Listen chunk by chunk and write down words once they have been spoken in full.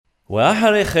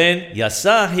ואחרי כן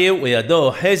יסע אחי וידו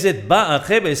אוחזת בא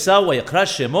אחרי עשיו ויקרא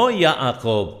שמו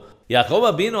יעקב. Yaakov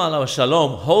Abinu alav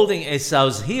shalom, holding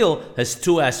Esau's heel, has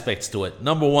two aspects to it.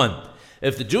 Number one,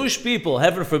 if the Jewish people,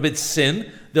 heaven forbid, sin,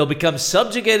 they'll become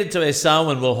subjugated to Esau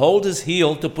and will hold his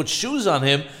heel to put shoes on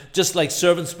him, just like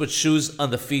servants put shoes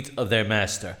on the feet of their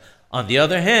master. On the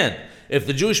other hand, if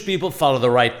the Jewish people follow the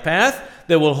right path,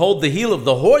 they will hold the heel of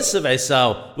the horse of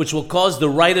Esau, which will cause the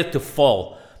rider to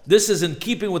fall. This is in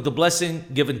keeping with the blessing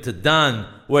given to Dan,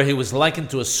 where he was likened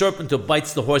to a serpent who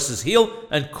bites the horse's heel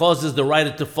and causes the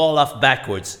rider to fall off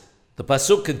backwards. The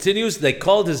pasuk continues, they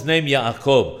called his name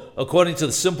Ya'aqob. According to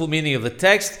the simple meaning of the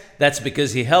text, that's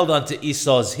because he held on to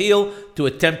Esau's heel to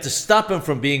attempt to stop him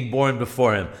from being born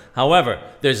before him. However,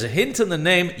 there's a hint in the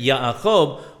name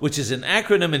Ya'aqob, which is an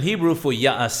acronym in Hebrew for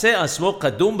Ya'aseh Asmo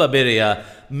Kadum B'Beriyah,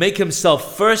 make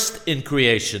himself first in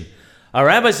creation. Our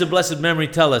rabbis of blessed memory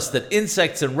tell us that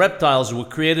insects and reptiles were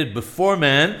created before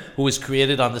man, who was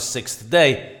created on the sixth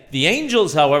day. The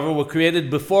angels, however, were created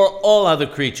before all other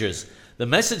creatures. The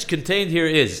message contained here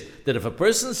is that if a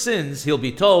person sins, he'll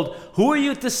be told, "Who are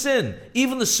you to sin?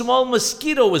 Even the small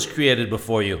mosquito was created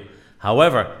before you."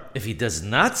 However, if he does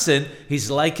not sin, he's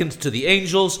likened to the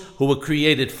angels who were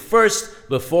created first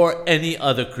before any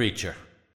other creature.